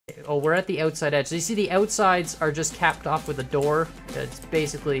Oh, we're at the outside edge. So you see the outsides are just capped off with a door. It's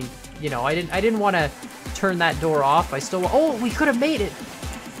basically, you know, I didn't want to turn that door off. I still, oh, we could have made it.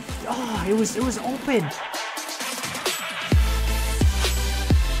 Oh, it was open.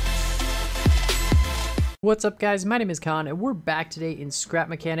 What's up, guys? My name is Khan, and we're back today in Scrap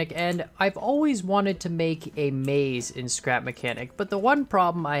Mechanic, and I've always wanted to make a maze in Scrap Mechanic, but the one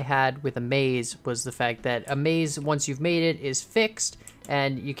problem I had with a maze was the fact that a maze, once you've made it, is fixed,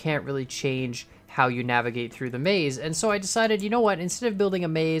 and you can't really change how you navigate through the maze. And so I decided, you know what, instead of building a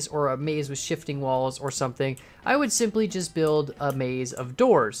maze or a maze with shifting walls or something, I would simply just build a maze of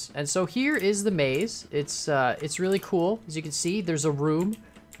doors. And so here is the maze. It's really cool. As you can see, there's a room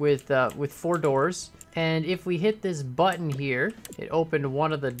with 4 doors. And if we hit this button here, it opened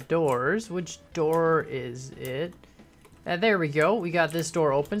one of the doors. Which door is it? And there we go. We got this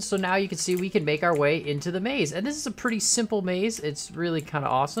door open. So now you can see we can make our way into the maze. And this is a pretty simple maze. It's really kind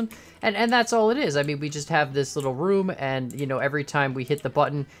of awesome. And that's all it is. I mean, we just have this little room, and, you know, every time we hit the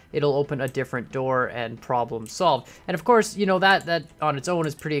button, it'll open a different door and problem solved. And of course, you know, that on its own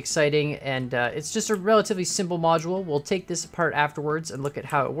is pretty exciting. And it's just a relatively simple module. We'll take this apart afterwards and look at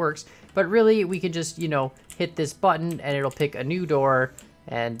how it works. But really, we can just, you know, hit this button and it'll pick a new door,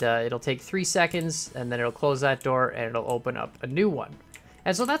 and it'll take 3 seconds, and then it'll close that door and it'll open up a new one.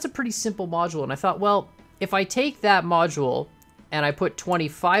 And so that's a pretty simple module. And I thought, well, if I take that module and I put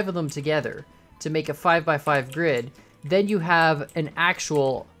 25 of them together to make a 5x5 grid, then you have an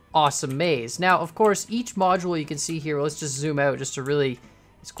actual awesome maze. Now, of course, each module you can see here, let's just zoom out just to really,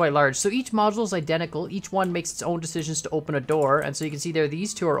 it's quite large. So each module is identical. Each one makes its own decisions to open a door. And so you can see there,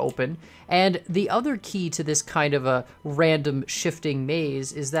 these 2 are open. And the other key to this kind of a random shifting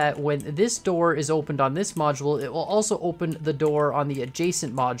maze is that when this door is opened on this module, it will also open the door on the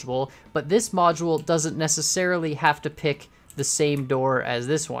adjacent module. But this module doesn't necessarily have to pick the same door as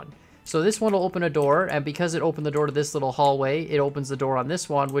this one. So this one will open a door, and because it opened the door to this little hallway, it opens the door on this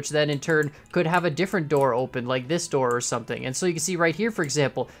one, which then in turn could have a different door open, like this door or something. And so you can see right here, for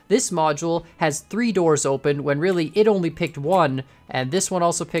example, this module has 3 doors open when really it only picked 1, and this one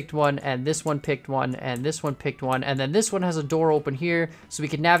also picked 1, and this one picked 1, and this one picked 1, and then this one has a door open here, so we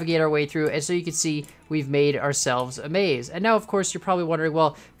can navigate our way through. And so you can see we've made ourselves a maze. And now, of course, you're probably wondering,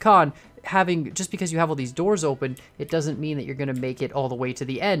 well, Khan, just because you have all these doors open, it doesn't mean that you're going to make it all the way to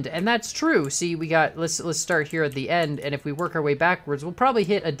the end. And that's true. See, we got, let's start here at the end, and if we work our way backwards, we'll probably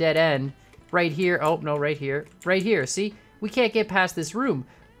hit a dead end right here. Oh, no, right here. Right here. See, we can't get past this room.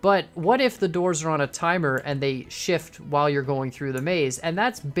 But what if the doors are on a timer and they shift while you're going through the maze? And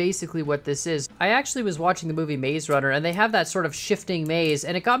that's basically what this is. I actually was watching the movie Maze Runner, and they have that sort of shifting maze,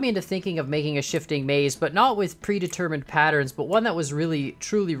 and it got me into thinking of making a shifting maze, but not with predetermined patterns, but one that was really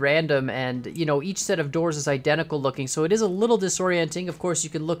truly random. And, you know, each set of doors is identical looking, so it is a little disorienting. Of course, you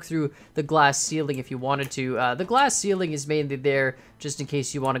can look through the glass ceiling if you wanted to. The glass ceiling is mainly there just in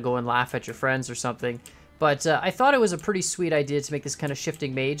case you want to go and laugh at your friends or something. But I thought it was a pretty sweet idea to make this kind of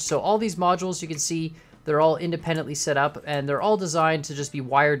shifting maze. So all these modules, you can see, they're all independently set up, and they're all designed to just be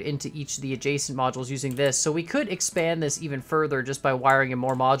wired into each of the adjacent modules using this. So we could expand this even further just by wiring in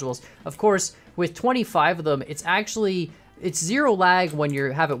more modules. Of course, with 25 of them, it's 0 lag when you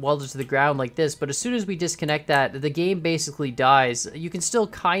have it welded to the ground like this, but as soon as we disconnect that, the game basically dies. You can still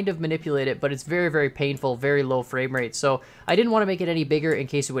kind of manipulate it, but it's very, very painful, very low frame rate. So I didn't want to make it any bigger in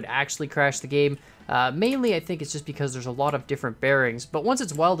case it would actually crash the game. Mainly, I think it's just because there's a lot of different bearings, but once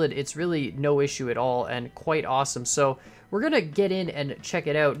it's welded, it's really no issue at all and quite awesome. So we're going to get in and check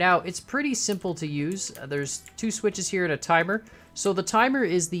it out. Now, it's pretty simple to use. There's 2 switches here and a timer. So the timer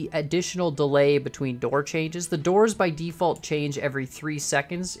is the additional delay between door changes. The doors by default change every 3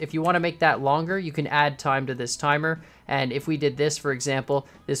 seconds. If you want to make that longer, you can add time to this timer. And if we did this, for example,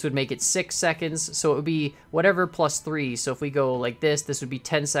 this would make it 6 seconds. So it would be whatever plus 3. So if we go like this would be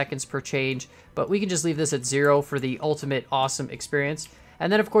 10 seconds per change. But we can just leave this at 0 for the ultimate awesome experience.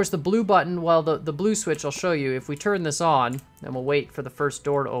 And then, of course, the blue button, well, the blue switch, I'll show you. If we turn this on, and we'll wait for the first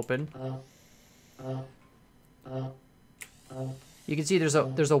door to open. You can see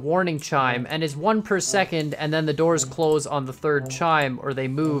there's a warning chime, and it's 1 per second, and then the doors close on the 3rd chime, or they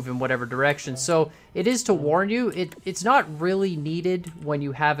move in whatever direction. So it is to warn you. It's not really needed when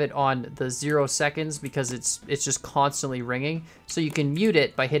you have it on the 0 seconds, because it's just constantly ringing. So you can mute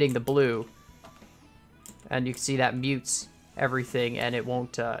it by hitting the blue, and you can see that mutes everything, and it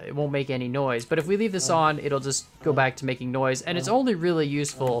won't make any noise. But if we leave this on, it'll just go back to making noise, and it's only really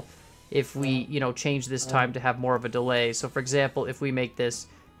useful if we, you know, change this time to have more of a delay. So for example, if we make this,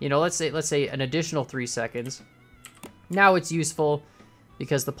 you know, let's say an additional 3 seconds, now it's useful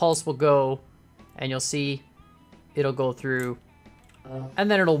because the pulse will go, and you'll see it'll go through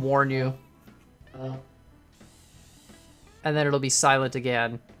And then it'll warn you. And then it'll be silent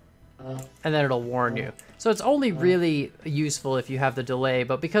again. And then it'll warn you. So it's only really useful if you have the delay,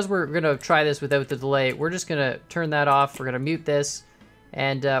 but because we're gonna try this without the delay, we're just gonna turn that off, we're gonna mute this,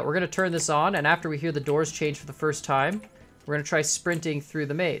 and we're gonna turn this on, and after we hear the doors change for the first time, we're gonna try sprinting through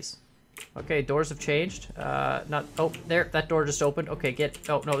the maze. Okay, doors have changed. Oh, there, that door just opened. Okay,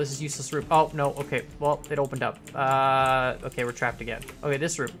 oh, no, this is useless room. Oh, no, okay, well, it opened up. Okay, we're trapped again. Okay,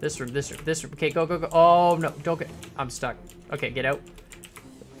 this room. Okay, go. Oh, no, don't get, I'm stuck. Okay, get out.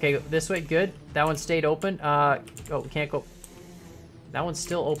 Okay, this way, good. That one stayed open. Oh, we can't go. That one's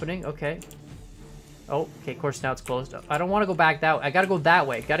still opening, okay. Oh, okay, of course now it's closed. I don't want to go back that way. I gotta go that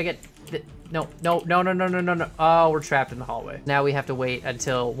way. Gotta get, no. Oh, we're trapped in the hallway. Now we have to wait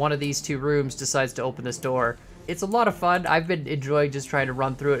until one of these two rooms decides to open this door. It's a lot of fun. I've been enjoying just trying to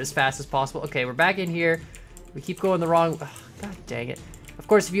run through it as fast as possible. Okay, we're back in here. We keep going the wrong, oh, god dang it. Of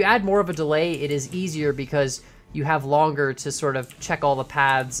course, if you add more of a delay, it is easier because you have longer to sort of check all the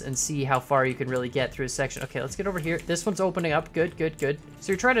paths and see how far you can really get through a section. Okay, let's get over here. This one's opening up. Good.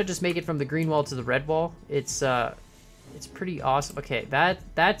 So you're trying to just make it from the green wall to the red wall. It's pretty awesome. Okay,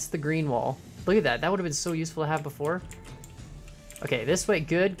 that's the green wall. Look at that. That would have been so useful to have before. Okay, this way.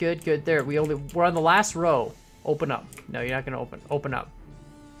 Good. There. We're on the last row. Open up. No, you're not gonna open. Open up.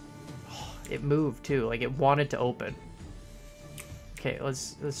 Oh, it moved too. Like it wanted to open. Okay,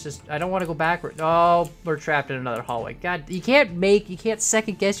 let's just, I don't want to go backward. Oh, we're trapped in another hallway. God, you can't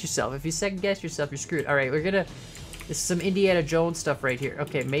second guess yourself. If you second guess yourself, you're screwed. All right, this is some Indiana Jones stuff right here.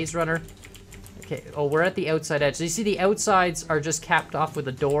 Okay, Maze Runner. Okay, oh, we're at the outside edge. So you see the outsides are just capped off with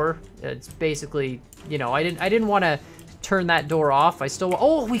a door. It's basically, you know, I didn't want to turn that door off.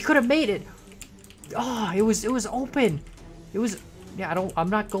 Oh, we could have made it. Oh, it was open. Yeah, I'm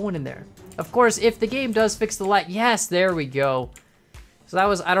not going in there. Of course, if the game does fix the light, yes, there we go. So that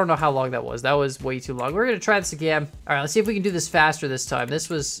was, I don't know how long that was. That was way too long. We're gonna try this again. All right, let's see if we can do this faster this time.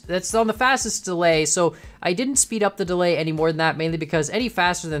 That's on the fastest delay, so I didn't speed up the delay any more than that, mainly because any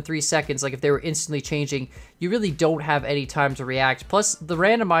faster than 3 seconds, like if they were instantly changing, you really don't have any time to react. Plus, the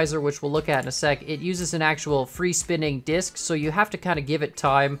randomizer, which we'll look at in a sec, it uses an actual free spinning disc, so you have to kind of give it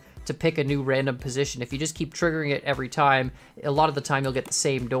time to pick a new random position. If you just keep triggering it every time, a lot of the time you'll get the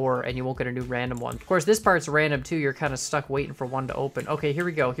same door and you won't get a new random one. Of course, this part's random too. You're kind of stuck waiting for one to open. Okay, here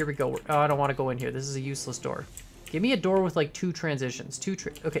we go. Oh, I don't want to go in here. This is a useless door. Give me a door with like 2 transitions.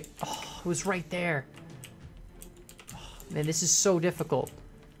 Okay. Oh, it was right there. Oh, man, this is so difficult.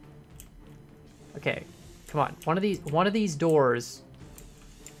 Okay, come on. One of these doors.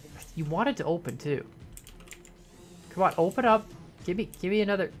 You want it to open too. Come on, open up. Give me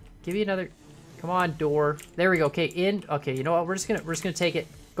another. Come on, door. There we go. Okay, in. Okay, you know what? We're just gonna take it.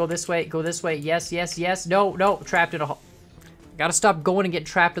 Go this way. Yes. No. Trapped in a hall. Gotta stop going and getting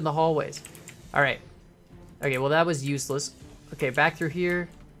trapped in the hallways. All right. Okay, well that was useless. Okay, back through here.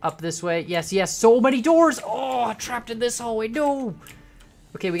 Up this way. Yes. So many doors. Oh, trapped in this hallway. No.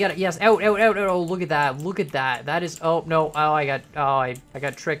 Okay, we got it. Yes, out. Oh, look at that. That is. Oh no. Oh, I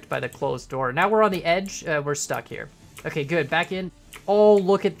got tricked by the closed door. Now we're on the edge. We're stuck here. Okay, good. Back in. Oh,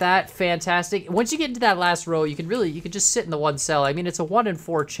 look at that. Fantastic. Once you get into that last row, you can just sit in the one cell. I mean, it's a 1 in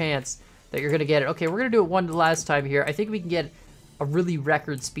 4 chance that you're going to get it. Okay, we're going to do it one last time here. I think we can get a really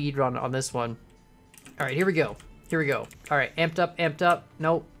record speed run on this one. All right, here we go. All right, amped up.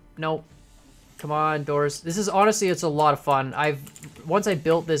 Nope. Come on, doors. This is honestly, it's a lot of fun. Once I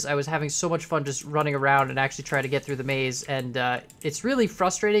built this, I was having so much fun just running around and actually trying to get through the maze. And it's really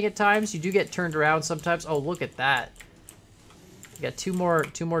frustrating at times. You do get turned around sometimes. Oh, look at that. We got two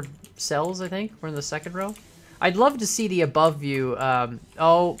more cells, I think. We're in the second row. I'd love to see the above view.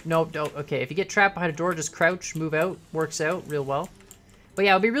 Oh, no. Okay, if you get trapped behind a door, just crouch, move out. Works out real well. But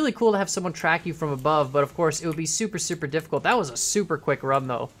yeah, it would be really cool to have someone track you from above. But of course, it would be super, super difficult. That was a super quick run,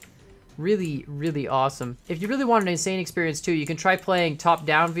 though. Really, really awesome. If you really want an insane experience, too, you can try playing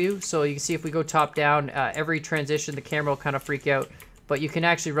top-down view. So you can see if we go top-down, every transition, the camera will kind of freak out. But you can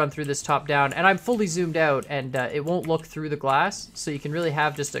actually run through this top down, and I'm fully zoomed out, and it won't look through the glass, so you can really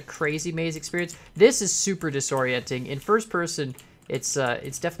have just a crazy maze experience. This is super disorienting. In first person, it's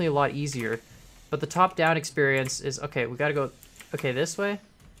definitely a lot easier, but the top down experience is, okay, we gotta go, okay, this way.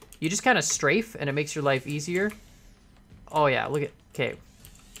 You just kind of strafe, and it makes your life easier. Oh yeah, look at, okay.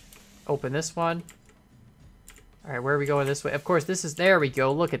 Open this one. All right, where are we going this way? Of course, there we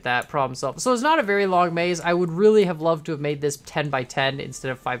go. Look at that, problem solved. So it's not a very long maze. I would really have loved to have made this 10 by 10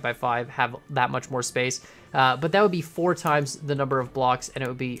 instead of 5 by 5, have that much more space. But that would be 4 times the number of blocks, and it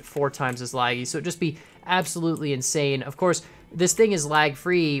would be 4 times as laggy. So it'd just be absolutely insane. Of course, this thing is lag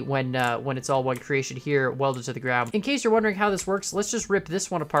free when it's all one creation here welded to the ground. In case you're wondering how this works, let's just rip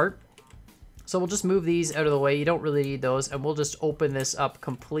this one apart. So we'll just move these out of the way. You don't really need those, and we'll just open this up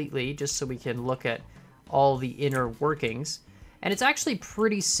completely just so we can look at all the inner workings. And it's actually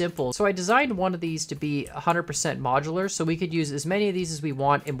pretty simple. So I designed one of these to be 100% modular, so we could use as many of these as we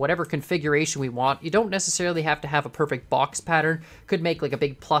want in whatever configuration we want. You don't necessarily have to have a perfect box pattern. Could make like a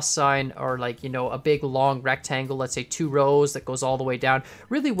big plus sign, or like, you know, a big long rectangle, let's say 2 rows that goes all the way down.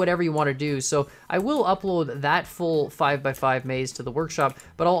 Really whatever you want to do. So I will upload that full 5x5 maze to the workshop,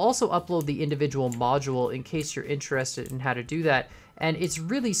 but I'll also upload the individual module in case you're interested in how to do that. And it's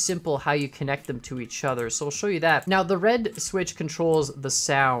really simple how you connect them to each other. So I'll show you that. Now the red switch controls the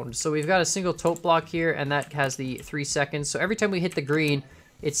sound. So we've got a single tote block here, and that has the 3 seconds. So every time we hit the green,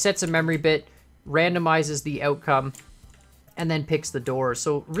 it sets a memory bit, randomizes the outcome, and then picks the door.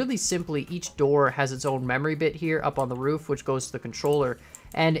 So really simply, each door has its own memory bit here up on the roof, which goes to the controller.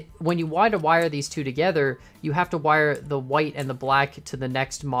 And when you want to wire these two together, you have to wire the white and the black to the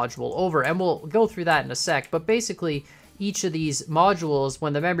next module over. And we'll go through that in a sec. But basically, each of these modules,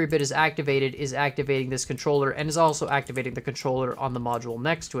 when the memory bit is activating this controller, and is also activating the controller on the module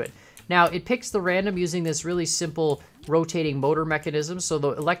next to it. Now, it picks the random using this really simple rotating motor mechanism. So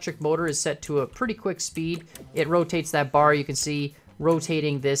the electric motor is set to a pretty quick speed. It rotates that bar, you can see,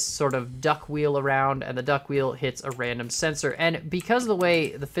 rotating this sort of duck wheel around, and the duck wheel hits a random sensor. And because of the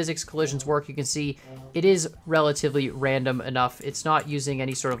way the physics collisions work, you can see it is relatively random enough. It's not using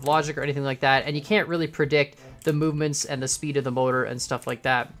any sort of logic or anything like that, and you can't really predict the movements and the speed of the motor and stuff like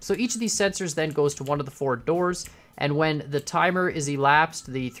that. So each of these sensors then goes to one of the 4 doors, and when the timer is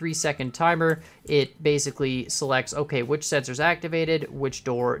elapsed, the 3-second timer, it basically selects, okay, which sensor's activated, which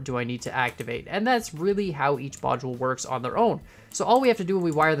door do I need to activate? And that's really how each module works on their own. So all we have to do when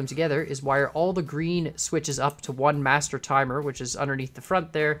we wire them together is wire all the green switches up to one master timer, which is underneath the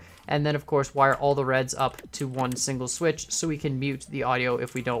front there, and then of course wire all the reds up to one single switch so we can mute the audio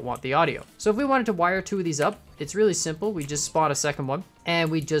if we don't want the audio. So if we wanted to wire 2 of these up, it's really simple. We just spawn a second one, and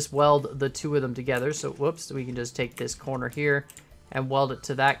we just weld the 2 of them together. So whoops, we can just take this corner here and weld it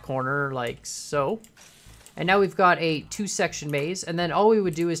to that corner like so. And now we've got a 2-section maze, and then all we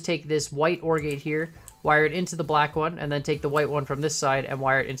would do is take this white OR gate here, wire it into the black one, and then take the white one from this side and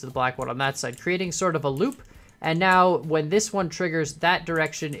wire it into the black one on that side, creating sort of a loop. And now when this one triggers that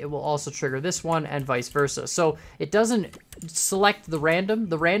direction, it will also trigger this one, and vice versa. So it doesn't select the random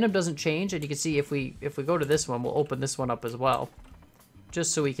doesn't change. And you can see if we go to this one, we'll open this one up as well,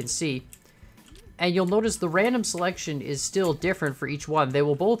 just so we can see. And you'll notice the random selection is still different for each one. They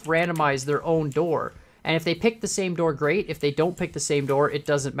will both randomize their own door. And if they pick the same door, great. If they don't pick the same door, it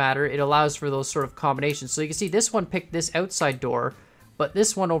doesn't matter. It allows for those sort of combinations. So you can see this one picked this outside door, but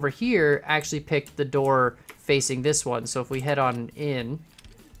this one over here actually picked the door facing this one. So if we head on in,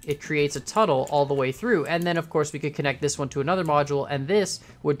 it creates a tunnel all the way through. And then of course we could connect this one to another module, and this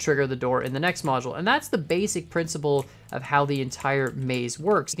would trigger the door in the next module. And that's the basic principle of how the entire maze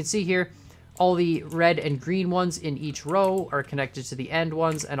works. You can see here, all the red and green ones in each row are connected to the end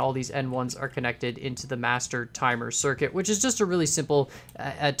ones, and all these end ones are connected into the master timer circuit, which is just a really simple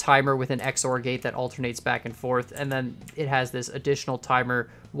timer with an XOR gate that alternates back and forth, and then it has this additional timer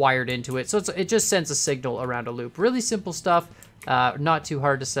wired into it. So it just sends a signal around a loop. Really simple stuff. Not too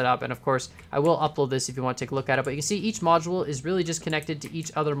hard to set up, and of course I will upload this if you want to take a look at it, but you can see each module is really just connected to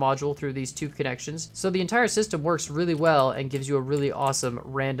each other module through these 2 connections. So the entire system works really well and gives you a really awesome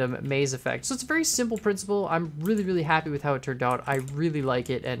random maze effect. So it's a very simple principle. I'm really happy with how it turned out. I really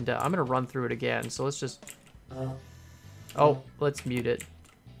like it, and I'm gonna run through it again. So let's just let's mute it.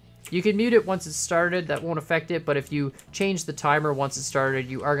 You can mute it once it's started, that won't affect it, but if you change the timer once it's started,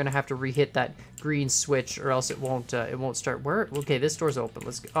 you are gonna have to re-hit that green switch, or else it won't start. Where? Okay, this door's open.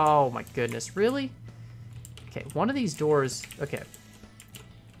 Let's go. Oh my goodness, really? Okay, one of these doors, okay.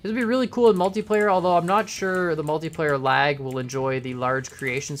 This would be really cool in multiplayer, although I'm not sure the multiplayer lag will enjoy the large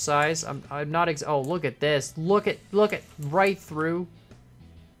creation size. I'm not oh, look at this. Look at right through.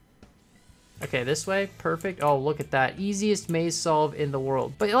 Okay, this way, perfect. Oh, look at that. Easiest maze solve in the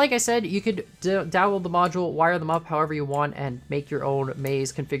world. But like I said, you could download the module, wire them up however you want, and make your own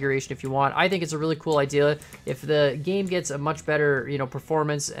maze configuration if you want. I think it's a really cool idea. If the game gets a much better, you know,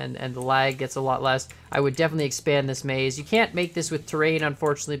 performance and the lag gets a lot less, I would definitely expand this maze. You can't make this with terrain,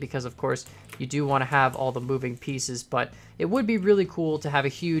 unfortunately, because of course you do want to have all the moving pieces, but it would be really cool to have a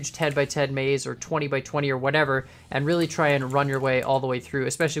huge 10x10 maze or 20x20 or whatever, and really try and run your way all the way through,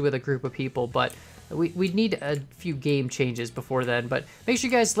 especially with a group of people. But we'd need a few game changes before then. But make sure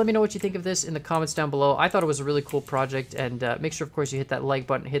you guys let me know what you think of this in the comments down below. I thought it was a really cool project, and make sure, of course, you hit that like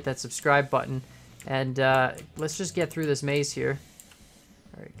button, hit that subscribe button, And let's just get through this maze here.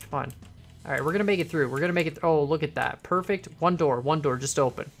 All right, come on. All right, we're gonna make it through. We're gonna make it. Oh, look at that. Perfect. One door just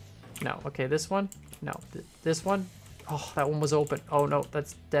open. No, okay, this one. No, this one. Oh, that one was open. Oh no,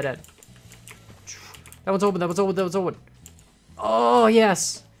 that's dead end. That one's open. That one's open. Oh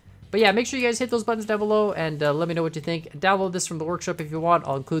yes. But yeah, make sure you guys hit those buttons down below and let me know what you think. Download this from the workshop if you want.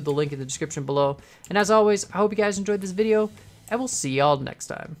 I'll include the link in the description below. And as always, I hope you guys enjoyed this video, and we'll see y'all next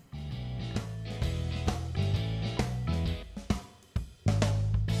time.